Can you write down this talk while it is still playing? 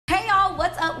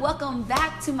welcome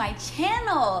back to my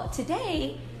channel.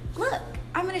 Today, look,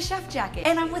 I'm in a chef jacket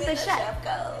and I'm with a chef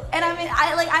coat. And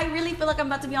I really feel like I'm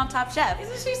about to be on Top Chef.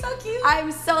 Isn't she so cute?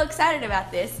 I'm so excited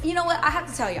about this. You know what, I have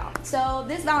to tell y'all. So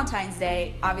this Valentine's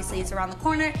Day, obviously it's around the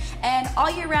corner, and all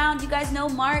year round, you guys know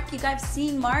Mark, you guys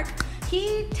seen Mark.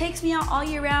 He takes me out all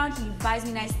year round. He buys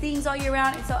me nice things all year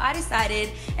round. And so I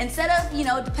decided, instead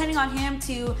of, depending on him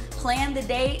to plan the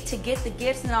date, to get the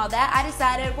gifts and all that, I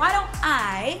decided, why don't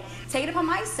I take it upon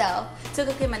myself to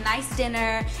cook him a nice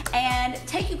dinner and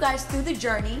take you guys through the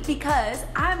journey, because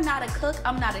I'm not a cook,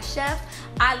 I'm not a chef.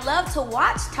 I love to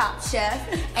watch Top Chef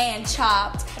and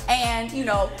Chopped and,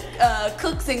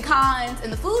 Cooks and Cons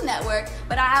and the Food Network,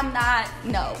 but I'm not,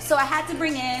 no. So I had to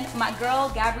bring in my girl,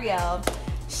 Gabrielle,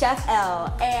 Chef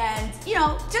L, and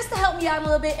just to help me out a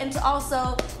little bit and to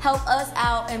also help us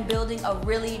out in building a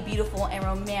really beautiful and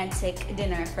romantic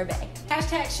dinner for Bae.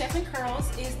 Hashtag Chef and Curls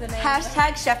is the name.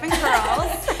 Hashtag Chef and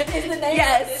Curls is the name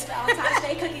of this Valentine's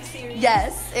Day cookie series.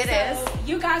 Yes, it is.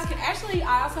 You guys can actually,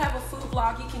 I also have a food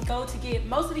blog. You can go to get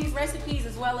most of these recipes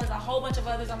as well as a whole bunch of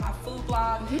others on my food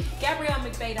blog,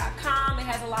 GabrielleMcBae.com. It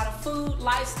has a lot of food,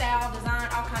 lifestyle, design,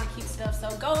 all kind of cute stuff.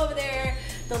 So go over there.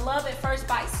 The Love at First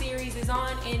Bite series is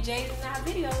on, and Jade is in our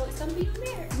video. It's gonna be on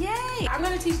there. Yay! I'm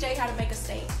gonna teach Jade how to make a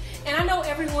steak. And I know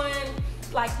everyone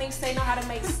thinks they know how to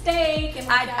make steak, and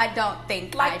I don't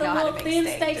think I know how to make thin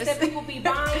steak. steaks that people be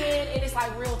buying, and it's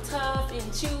real tough and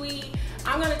chewy.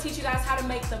 I'm gonna teach you guys how to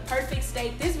make the perfect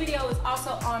steak. This video is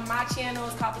also on my channel.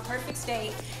 It's called The Perfect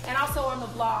Steak, and also on the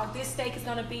blog. This steak is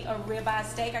gonna be a ribeye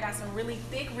steak. I got some really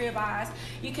thick ribeyes.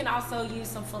 You can also use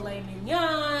some filet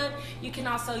mignon. You can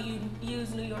also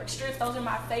use New York strip. Those are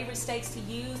my favorite steaks to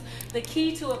use. The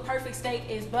key to a perfect steak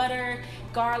is butter,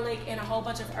 garlic, and a whole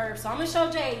bunch of herbs. So I'm gonna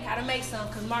show Jade how to make some,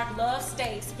 because Mark loves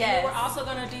steaks. Yes. And we're also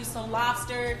gonna do some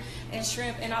lobster and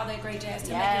shrimp and all that great jazz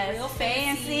to make it real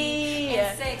fancy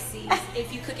and sexy.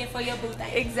 If you're cooking for your boo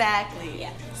thing. Exactly.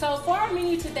 Yeah. So for our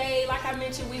menu today, like I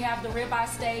mentioned, we have the ribeye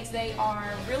steaks. They are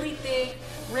really thick,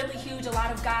 really huge. A lot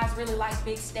of guys really like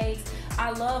big steaks.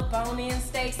 I love bone-in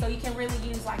steaks, so you can really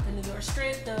use the New York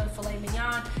strip, the filet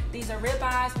mignon. These are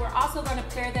ribeyes. We're also going to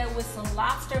pair that with some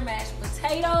lobster mashed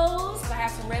potatoes. I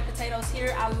have some red potatoes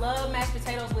here. I love mashed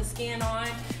potatoes with skin on.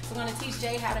 So I'm going to teach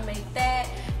Jade how to make that.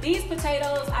 These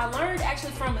potatoes I learned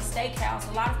actually from a steakhouse.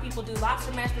 A lot of people do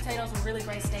lobster mashed potatoes with really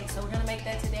great steaks, so we're going to make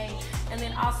that today. And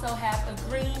then also have a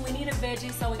green. We need a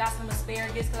veggie, so we got some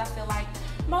asparagus, because I feel like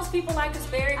most people like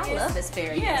asparagus. I love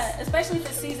asparagus. Yeah, especially if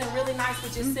it's seasoned really nice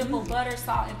with just simple butter,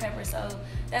 salt, and pepper. So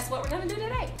that's what we're going to do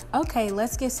today. Okay,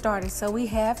 let's get started. So we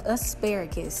have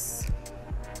asparagus.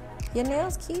 Your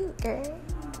nails cute, girl.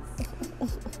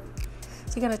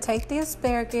 So you're gonna take the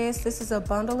asparagus. This is a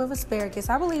bundle of asparagus.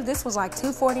 I believe this was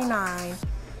 $2.49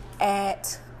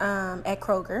 at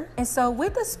Kroger. And so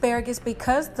with asparagus,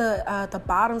 because the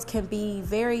bottoms can be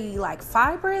very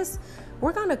fibrous,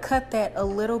 we're gonna cut that a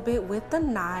little bit with the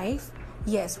knife.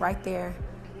 Yes, right there,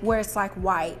 where it's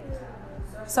white.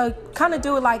 So kind of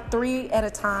do it 3 at a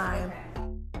time.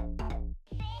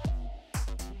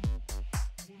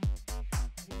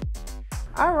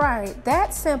 All right,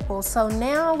 that's simple. So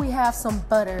now we have some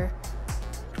butter.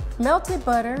 Melted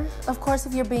butter. Of course,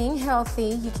 if you're being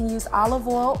healthy, you can use olive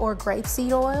oil or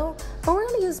grapeseed oil, but we're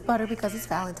gonna use butter because it's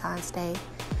Valentine's Day.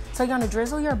 So you're gonna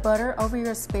drizzle your butter over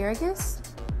your asparagus.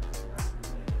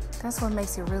 That's what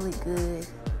makes it really good.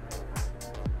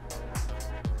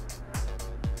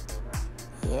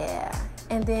 Yeah,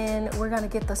 and then we're gonna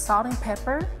get the salt and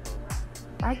pepper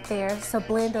right there. It's a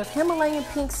blend of Himalayan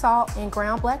pink salt and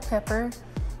ground black pepper.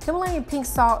 Himalayan pink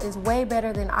salt is way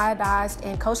better than iodized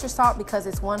and kosher salt because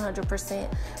it's 100%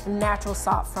 natural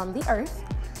salt from the earth.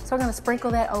 So we're gonna sprinkle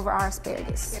that over our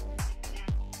asparagus.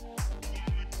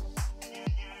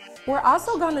 We're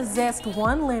also gonna zest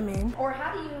 1 lemon. Or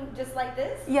how do you, just like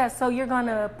this? Yeah, so you're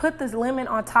gonna put this lemon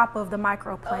on top of the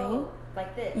microplane. Oh,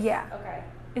 like this? Yeah. Okay.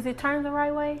 Is it turned the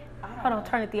right way? Hold on,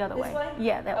 turn it the other way. This way?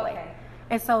 Yeah, that way. Okay.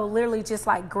 And so literally just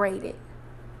grate it.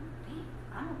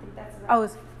 I don't think that's right. Oh,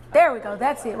 there we go.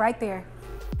 That's it right there.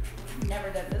 Never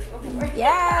done this before.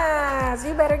 Yes,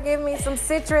 you better give me some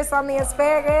citrus on the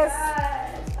asparagus.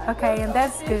 Okay, and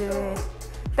that's good.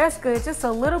 That's good. Just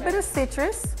a little bit of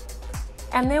citrus.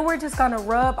 And then we're just gonna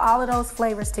rub all of those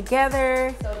flavors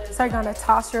together. So you're gonna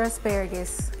toss your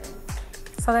asparagus.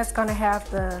 So that's gonna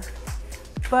have the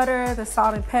butter, the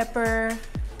salt and pepper,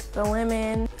 the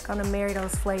lemon. Gonna marry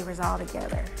those flavors all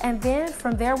together. And then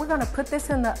from there, we're gonna put this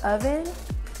in the oven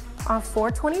on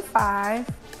 425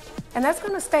 And that's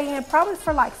gonna stay in probably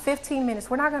for like 15 minutes.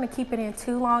 We're not gonna keep it in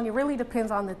too long. It really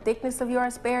depends on the thickness of your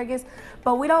asparagus,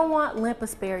 but we don't want limp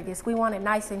asparagus. We want it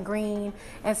nice and green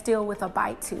and still with a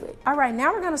bite to it. All right,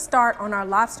 now we're gonna start on our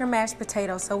lobster mashed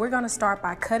potatoes. So we're gonna start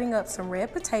by cutting up some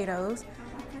red potatoes.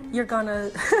 You're gonna,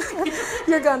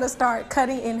 you're gonna start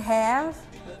cutting in half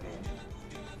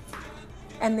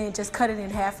and then just cut it in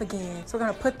half again. So we're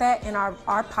gonna put that in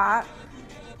our pot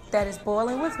that is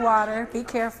boiling with water. Be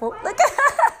careful. Look at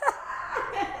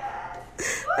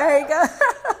there you go.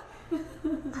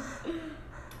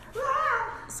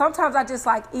 Sometimes I just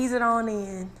like ease it on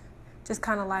in. Just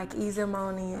kind of like ease them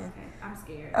on in. Okay, I'm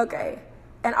scared. Okay.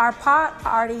 And our pot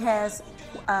already has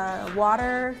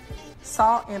water,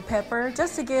 salt, and pepper,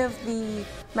 just to give the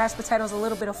mashed potatoes a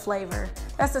little bit of flavor.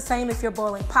 That's the same if you're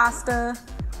boiling pasta.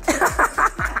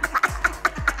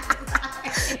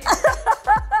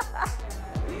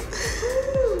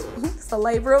 It's a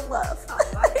labor of love.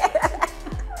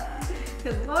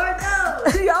 Cause Lord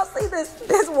knows. Y'all see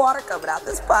this water coming out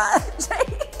this pot?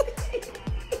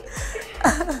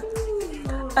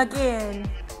 Again,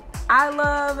 I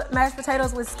love mashed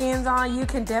potatoes with skins on. You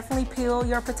can definitely peel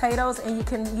your potatoes, and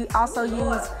you also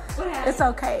use. It's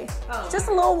okay. Oh, just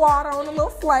a little water on a little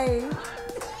flame.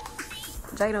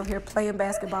 Jade over here playing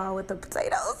basketball with the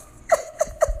potatoes.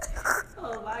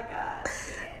 Oh my God.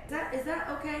 Is that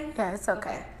okay? Yeah, it's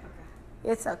okay.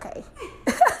 It's okay.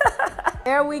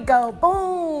 There we go.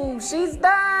 Boom. She's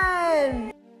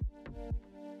done.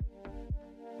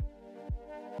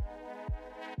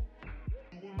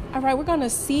 All right, we're gonna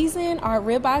season our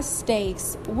ribeye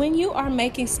steaks. When you are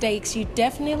making steaks, you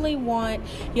definitely want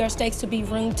your steaks to be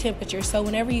room temperature. So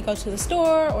whenever you go to the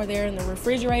store or they're in the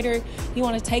refrigerator, you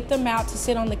wanna take them out to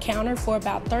sit on the counter for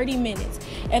about 30 minutes.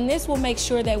 And this will make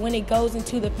sure that when it goes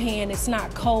into the pan, it's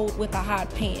not cold with a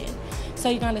hot pan. So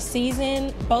you're gonna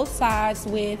season both sides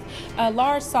with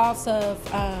large salts of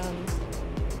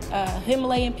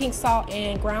Himalayan pink salt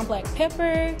and ground black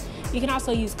pepper. You can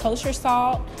also use kosher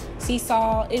salt, sea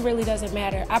salt. It really doesn't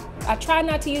matter. I try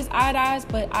not to use iodized,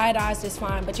 but iodized is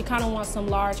fine. But you kind of want some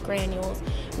large granules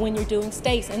when you're doing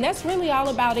steaks. And that's really all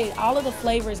about it. All of the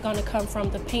flavor is going to come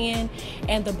from the pan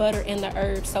and the butter and the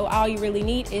herbs. So all you really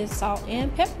need is salt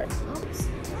and pepper. Oops.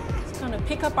 Just going to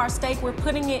pick up our steak. We're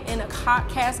putting it in a hot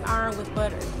cast iron with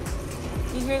butter.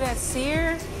 You hear that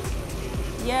sear?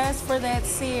 Yes, for that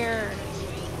sear.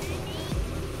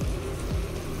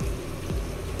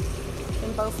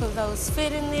 Both of those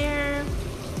fit in there.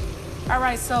 All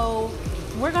right, so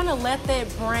we're gonna let that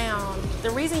brown.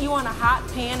 The reason you want a hot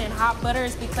pan and hot butter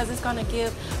is because it's gonna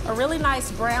give a really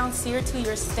nice brown sear to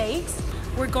your steaks.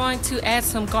 We're going to add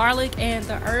some garlic and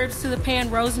the herbs to the pan,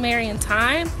 rosemary and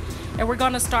thyme, and we're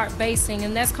gonna start basting,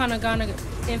 and that's gonna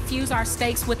infuse our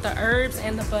steaks with the herbs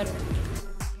and the butter.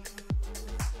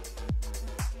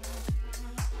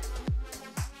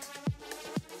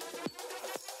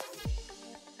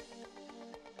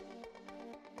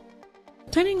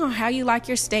 Depending on how you like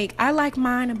your steak, I like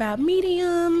mine about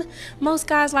medium. Most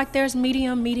guys like theirs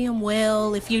medium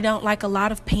well if you don't like a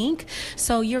lot of pink.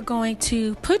 So you're going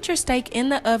to put your steak in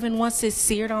the oven once it's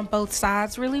seared on both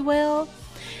sides really well.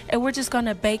 And we're just going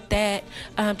to bake that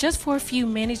just for a few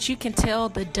minutes. You can tell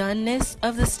the doneness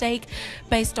of the steak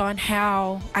based on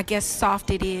how, I guess, soft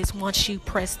it is once you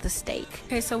press the steak.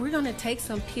 Okay, so we're going to take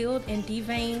some peeled and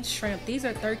deveined shrimp. These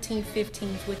are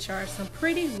 13/15s, which are some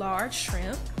pretty large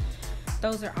shrimp.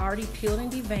 Those are already peeled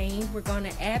and deveined. We're going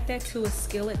to add that to a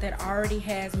skillet that already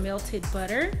has melted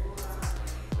butter.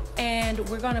 And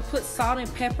we're going to put salt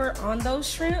and pepper on those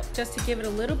shrimp just to give it a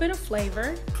little bit of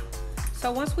flavor.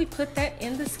 So once we put that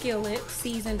in the skillet,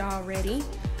 seasoned already,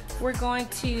 we're going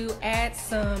to add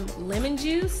some lemon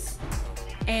juice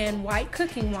and white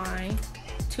cooking wine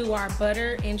to our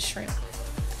butter and shrimp.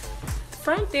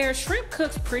 From there, shrimp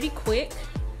cooks pretty quick.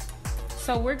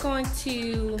 So we're going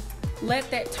to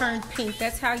let that turn pink.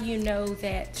 That's how you know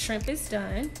that shrimp is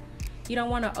done. You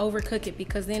don't want to overcook it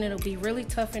because then it'll be really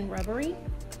tough and rubbery.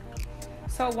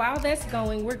 So while that's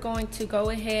going, we're going to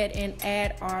go ahead and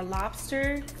add our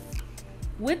lobster.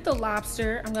 With the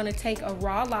lobster, I'm going to take a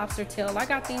raw lobster tail. I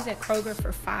got these at Kroger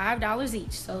for $5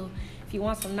 each. So if you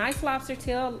want some nice lobster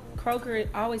tail, Kroger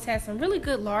always has some really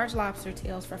good large lobster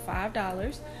tails for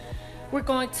 $5. We're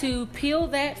going to peel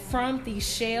that from the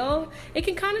shell. It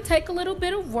can kind of take a little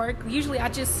bit of work. Usually I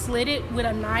just slit it with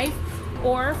a knife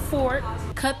or a fork,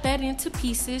 cut that into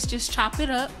pieces, just chop it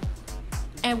up.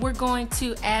 And we're going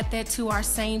to add that to our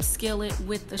same skillet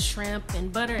with the shrimp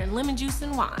and butter and lemon juice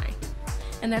and wine.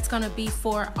 And that's gonna be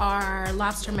for our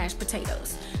lobster mashed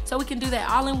potatoes. So we can do that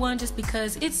all in one just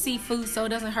because it's seafood, so it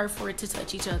doesn't hurt for it to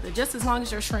touch each other, just as long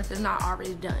as your shrimp is not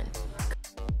already done.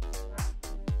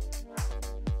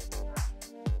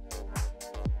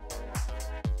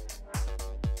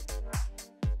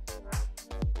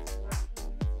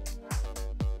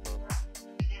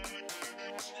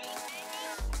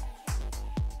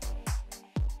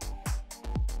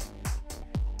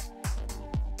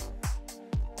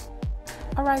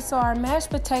 All right, so our mashed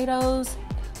potatoes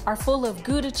are full of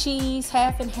Gouda cheese,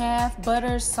 half and half,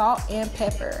 butter, salt, and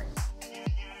pepper.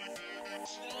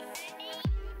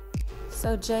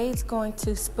 So Jade's going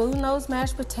to spoon those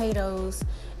mashed potatoes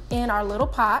in our little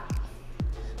pot.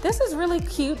 This is really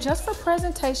cute just for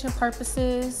presentation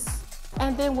purposes.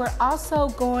 And then we're also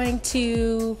going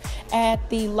to add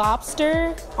the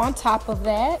lobster on top of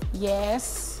that.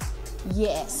 Yes,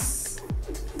 yes.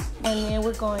 And then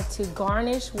we're going to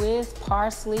garnish with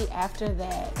parsley after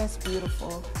that. That's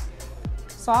beautiful.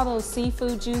 So all those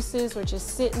seafood juices were just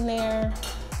sitting there.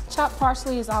 Chopped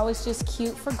parsley is always just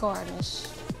cute for garnish.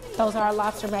 Those are our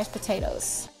lobster mashed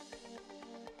potatoes.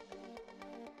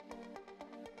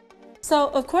 So,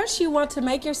 of course, you want to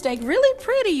make your steak really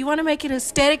pretty. You want to make it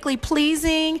aesthetically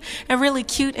pleasing and really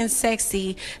cute and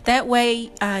sexy. That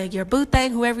way, your boo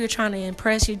thing, whoever you're trying to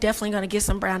impress, you're definitely going to get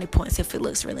some brownie points if it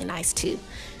looks really nice, too.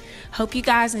 Hope you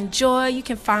guys enjoy. You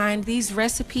can find these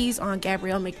recipes on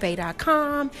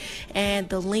GabrielleMcVeigh.com, and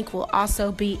the link will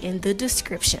also be in the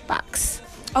description box.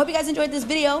 I hope you guys enjoyed this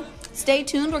video. Stay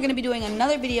tuned. We're going to be doing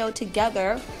another video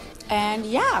together. And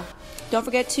yeah, don't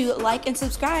forget to like and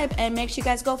subscribe, and make sure you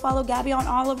guys go follow Gabby on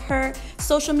all of her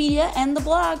social media and the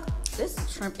blog. This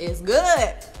shrimp is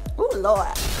good. Ooh,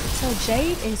 Lord. So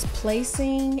Jade is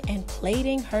placing and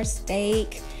plating her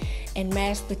steak and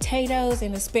mashed potatoes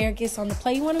and asparagus on the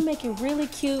plate. You want to make it really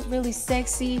cute, really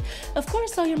sexy. Of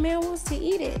course, so your man wants to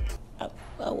eat it.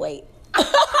 Oh wait.